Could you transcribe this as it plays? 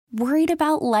Worried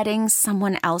about letting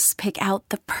someone else pick out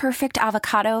the perfect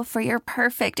avocado for your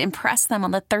perfect impress them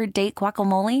on the third date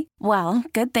guacamole? Well,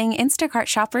 good thing Instacart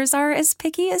shoppers are as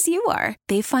picky as you are.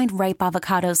 They find ripe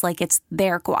avocados like it's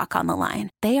their guac on the line.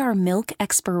 They are milk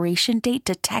expiration date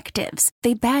detectives.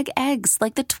 They bag eggs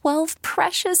like the 12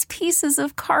 precious pieces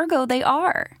of cargo they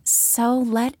are. So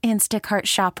let Instacart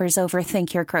shoppers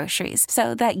overthink your groceries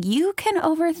so that you can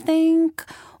overthink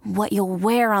what you'll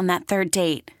wear on that third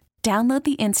date. Download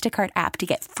the Instacart app to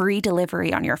get free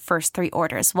delivery on your first 3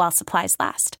 orders while supplies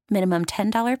last. Minimum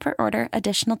 $10 per order.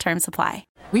 Additional terms apply.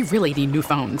 We really need new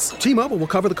phones. T-Mobile will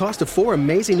cover the cost of 4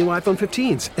 amazing new iPhone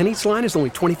 15s, and each line is only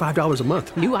 $25 a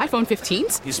month. New iPhone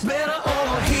 15s? It's better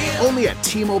over here. Only at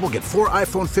T-Mobile, get 4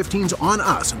 iPhone 15s on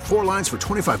us and 4 lines for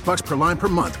 $25 per line per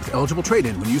month with eligible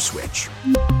trade-in when you switch.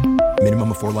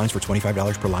 Minimum of 4 lines for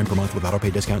 $25 per line per month with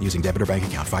autopay discount using debit or bank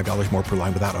account. $5 more per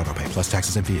line without autopay, plus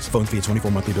taxes and fees. Phone fee at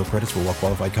 24 monthly bill credits for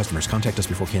well-qualified customers. Contact us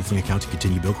before canceling account to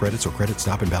continue bill credits or credit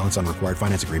stop and balance on required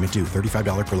finance agreement due.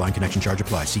 $35 per line connection charge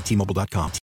applies. See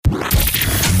T-Mobile.com.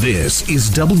 This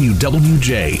is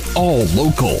WWJ All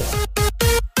Local.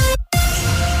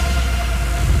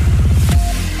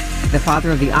 The father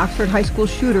of the Oxford High School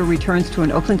shooter returns to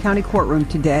an Oakland County courtroom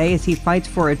today as he fights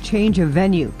for a change of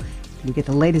venue. We get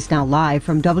the latest now live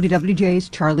from WWJ's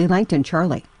Charlie Langton.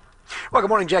 Charlie. Well, good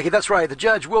morning, Jackie. That's right. The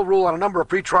judge will rule on a number of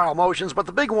pretrial motions, but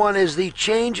the big one is the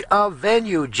change of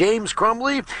venue. James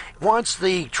Crumbley wants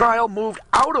the trial moved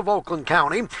out of Oakland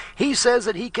County. He says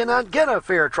that he cannot get a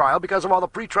fair trial because of all the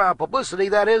pretrial publicity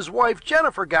that his wife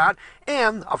Jennifer got,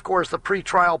 and, of course, the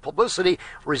pretrial publicity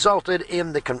resulted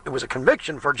in it was a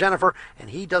conviction for Jennifer, and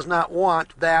he does not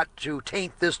want that to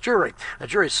taint this jury. The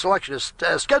jury selection is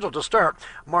scheduled to start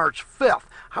March 5th.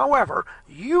 However,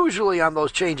 usually on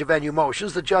those change of venue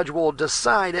motions, the judge will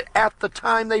decide it at the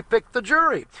time they pick the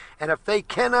jury. And if they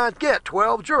cannot get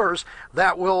 12 jurors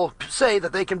that will say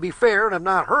that they can be fair and have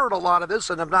not heard a lot of this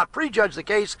and have not prejudged the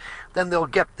case, then they will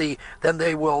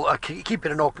keep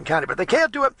it in Oakland County. But if they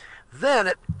can't do it,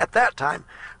 then at that time,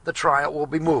 the trial will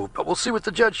be moved. But we'll see what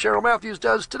the Judge Cheryl Matthews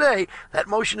does today. That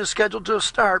motion is scheduled to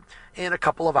start in a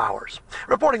couple of hours.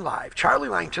 Reporting live, Charlie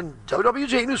Langton,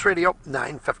 WWJ News Radio,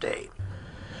 950.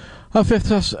 A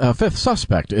fifth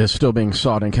suspect is still being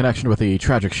sought in connection with the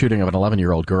tragic shooting of an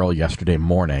 11-year-old girl yesterday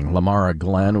morning. Lamara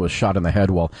Glenn was shot in the head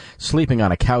while sleeping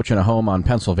on a couch in a home on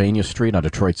Pennsylvania Street on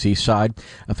Detroit's east side.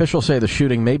 Officials say the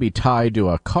shooting may be tied to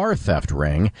a car theft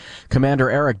ring. Commander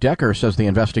Eric Decker says the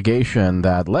investigation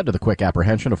that led to the quick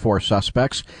apprehension of 4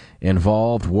 suspects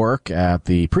involved work at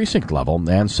the precinct level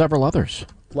and several others.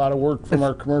 A lot of work from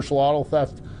our commercial auto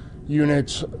theft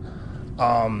units,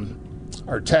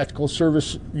 our tactical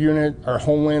service unit, our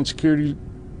Homeland Security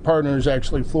partners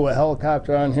actually flew a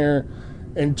helicopter on here.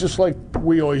 And just like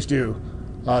we always do,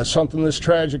 something this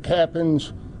tragic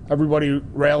happens, everybody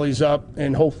rallies up,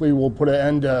 and hopefully we'll put an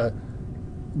end to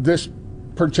this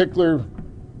particular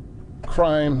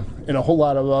crime and a whole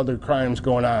lot of other crimes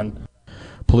going on.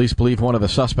 Police believe one of the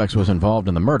suspects was involved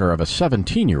in the murder of a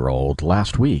 17-year-old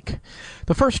last week.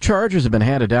 The first charges have been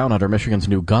handed down under Michigan's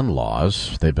new gun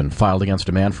laws. They've been filed against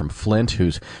a man from Flint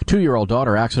whose 2-year-old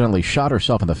daughter accidentally shot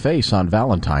herself in the face on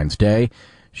Valentine's Day.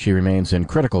 She remains in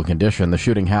critical condition. The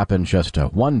shooting happened just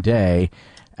one day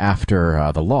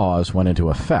after the laws went into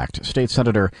effect. State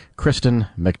Senator Kristen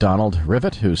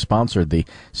McDonald-Rivet, who sponsored the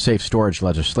safe storage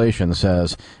legislation,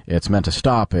 says it's meant to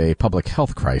stop a public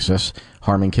health crisis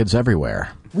harming kids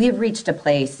everywhere. We have reached a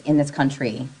place in this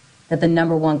country that the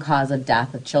number one cause of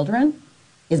death of children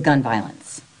is gun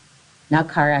violence. Not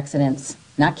car accidents,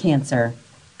 not cancer,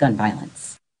 gun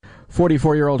violence.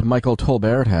 44-year-old Michael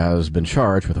Tolbert has been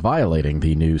charged with violating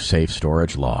the new safe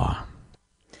storage law.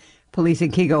 Police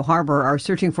in Keego Harbor are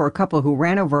searching for a couple who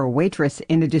ran over a waitress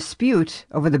in a dispute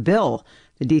over the bill.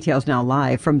 The details now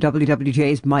live from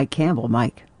WWJ's Mike Campbell.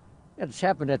 Mike. It's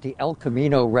happened at the El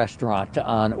Camino restaurant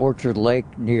on Orchard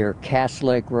Lake near Cass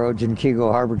Lake Roads in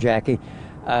Keego Harbor, Jackie.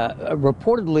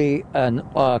 Reportedly,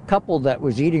 a couple that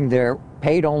was eating there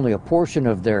paid only a portion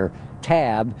of their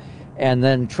tab and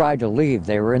then tried to leave.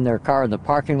 They were in their car in the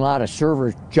parking lot. A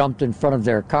server jumped in front of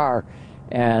their car,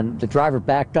 and the driver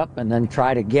backed up and then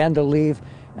tried again to leave,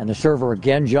 and the server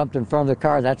again jumped in front of the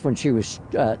car. That's when she was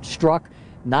struck,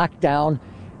 knocked down,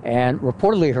 and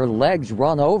reportedly her legs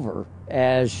run over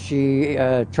as she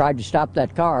tried to stop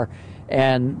that car,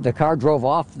 and the car drove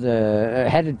off,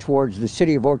 headed towards the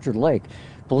city of Orchard Lake.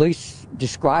 Police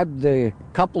described the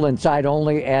couple inside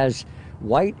only as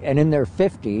white and in their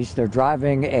 50s. They're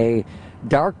driving a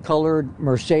dark-colored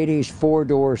Mercedes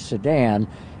four-door sedan,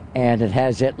 and it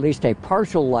has at least a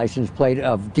partial license plate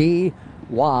of D1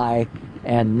 Y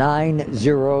and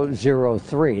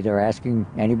 9003. They're asking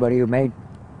anybody who may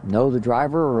know the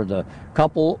driver or the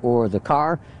couple or the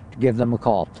car to give them a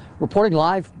call. Reporting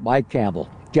live, Mike Campbell,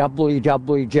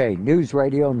 WWJ News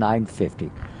Radio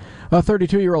 950. A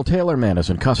 32-year-old Taylor man is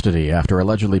in custody after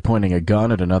allegedly pointing a gun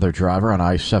at another driver on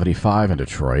I-75 in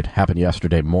Detroit. Happened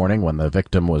yesterday morning when the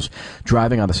victim was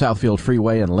driving on the Southfield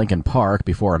Freeway in Lincoln Park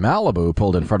before a Malibu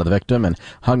pulled in front of the victim and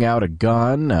hung out a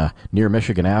gun near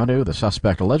Michigan Avenue. The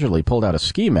suspect allegedly pulled out a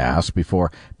ski mask before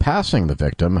passing the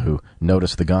victim, who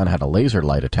noticed the gun had a laser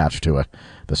light attached to it.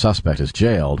 The suspect is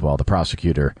jailed while the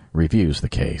prosecutor reviews the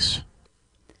case.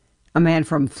 A man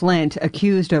from Flint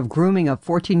accused of grooming a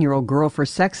 14-year-old girl for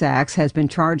sex acts has been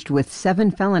charged with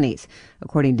 7 felonies.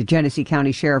 According to Genesee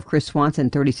County Sheriff Chris Swanson,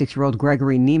 36-year-old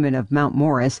Gregory Neiman of Mount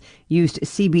Morris used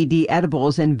CBD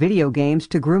edibles and video games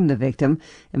to groom the victim.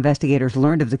 Investigators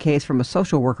learned of the case from a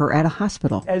social worker at a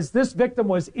hospital. As this victim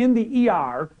was in the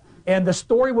ER and the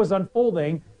story was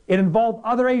unfolding, it involved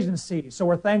other agencies. So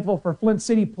we're thankful for Flint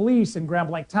City Police and Grand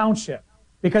Blanc Township.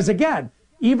 Because again,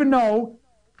 even though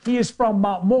he is from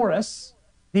Mount Morris,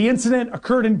 the incident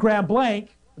occurred in Grand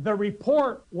Blanc, the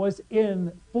report was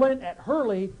in Flint at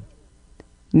Hurley.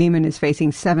 Neiman is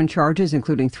facing 7 charges,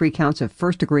 including 3 counts of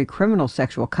first-degree criminal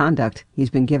sexual conduct.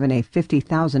 He's been given a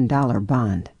 $50,000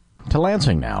 bond. To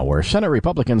Lansing now, where Senate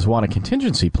Republicans want a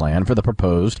contingency plan for the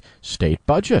proposed state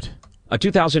budget. A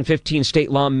 2015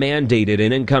 state law mandated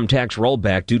an income tax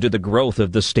rollback due to the growth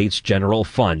of the state's general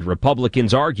fund.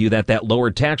 Republicans argue that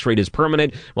lowered tax rate is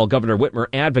permanent, while Governor Whitmer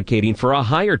advocating for a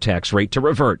higher tax rate to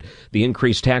revert. The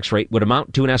increased tax rate would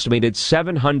amount to an estimated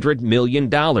 $700 million,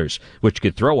 which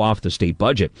could throw off the state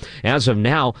budget. As of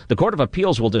now, the Court of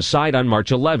Appeals will decide on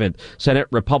March 11th. Senate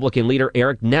Republican leader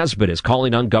Eric Nesbitt is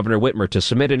calling on Governor Whitmer to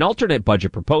submit an alternate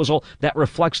budget proposal that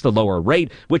reflects the lower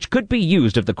rate, which could be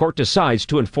used if the court decides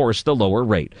to enforce the lower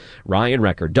rate. Ryan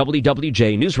Record,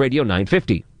 WWJ News Radio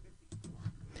 950.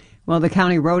 Well, the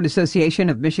County Road Association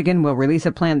of Michigan will release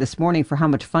a plan this morning for how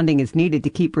much funding is needed to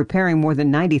keep repairing more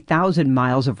than 90,000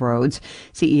 miles of roads.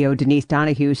 CEO Denise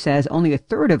Donahue says only a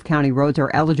third of county roads are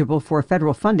eligible for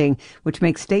federal funding, which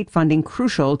makes state funding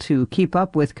crucial to keep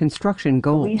up with construction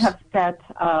goals. We have set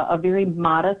a very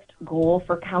modest goal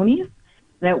for counties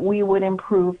that we would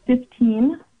improve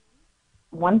 15%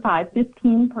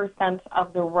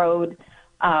 of the road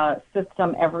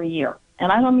system every year.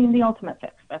 And I don't mean the ultimate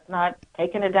fix. That's not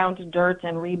taking it down to dirt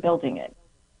and rebuilding it.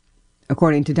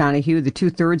 According to Donahue, the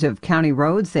 2/3 of county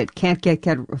roads that can't get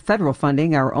federal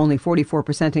funding are only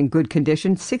 44% in good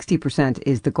condition. 60%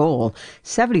 is the goal.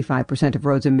 75% of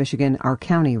roads in Michigan are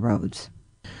county roads.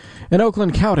 An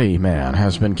Oakland County man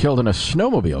has been killed in a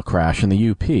snowmobile crash in the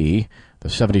UP. The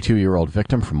 72-year-old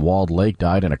victim from Walled Lake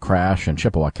died in a crash in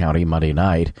Chippewa County Monday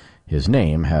night. His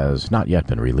name has not yet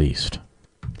been released.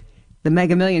 The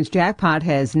Mega Millions jackpot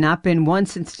has not been won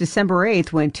since December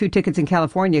 8th, when 2 tickets in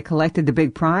California collected the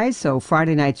big prize. So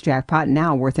Friday night's jackpot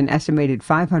now worth an estimated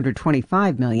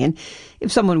 $525 million.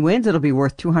 If someone wins, it'll be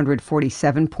worth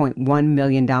 $247.1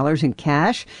 million in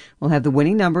cash. We'll have the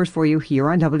winning numbers for you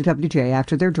here on WWJ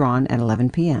after they're drawn at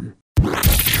 11 p.m.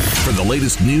 For the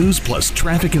latest news plus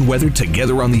traffic and weather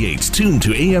together on the 8s, tune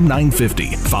to AM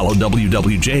 950. Follow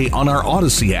WWJ on our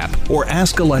Odyssey app or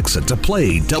ask Alexa to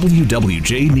play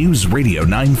WWJ News Radio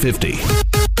 950.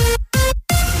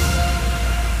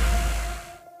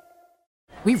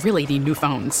 We really need new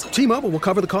phones. T-Mobile will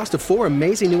cover the cost of 4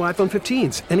 amazing new iPhone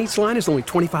 15s, and each line is only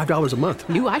 $25 a month.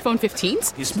 New iPhone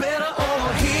 15s? It's better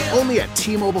over here. Only at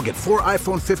T-Mobile, get 4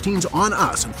 iPhone 15s on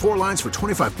us and 4 lines for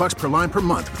 $25 per line per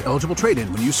month with eligible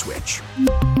trade-in when you switch.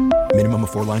 Minimum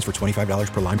of 4 lines for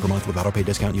 $25 per line per month with autopay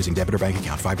discount using debit or bank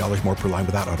account. $5 more per line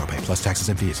without autopay, plus taxes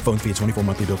and fees. Phone fee at 24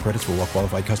 monthly bill credits for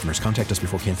well-qualified customers. Contact us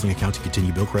before canceling account to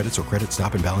continue bill credits or credit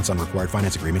stop and balance on required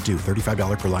finance agreement due.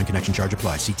 $35 per line connection charge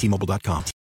applies. See T-Mobile.com.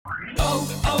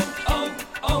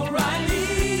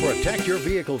 O'Reilly. Protect your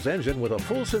vehicle's engine with a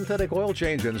full synthetic oil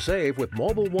change and save with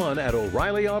Mobile One at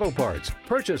O'Reilly Auto Parts.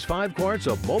 Purchase 5 quarts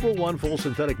of Mobile One full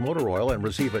synthetic motor oil and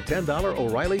receive a $10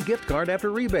 O'Reilly gift card after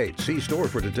rebate. See store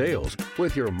for details.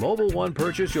 With your Mobile One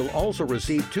purchase, you'll also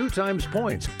receive 2 times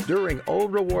points during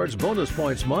Old Rewards Bonus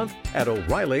Points Month at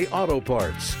O'Reilly Auto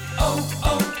Parts.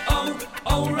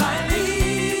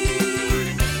 O'Reilly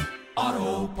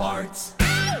Auto Parts.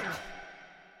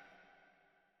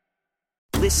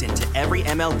 Listen to every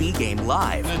MLB game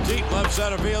live. In the deep left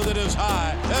center field, it is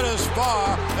high, it is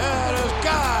far, it is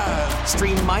gone.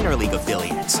 Stream minor league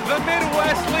affiliates. The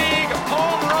Midwest League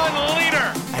home run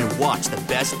leader. And watch the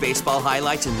best best baseball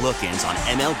highlights and look-ins on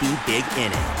MLB Big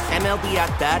Inning. MLB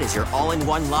At Bat is your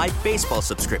all-in-one live baseball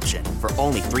subscription for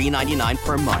only $3.99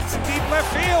 per month. Deep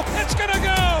left field, it's gonna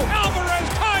go! Alvarez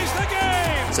ties the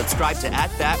game! Subscribe to At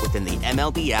Bat within the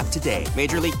MLB app today.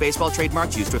 Major League Baseball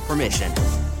trademarks used with permission.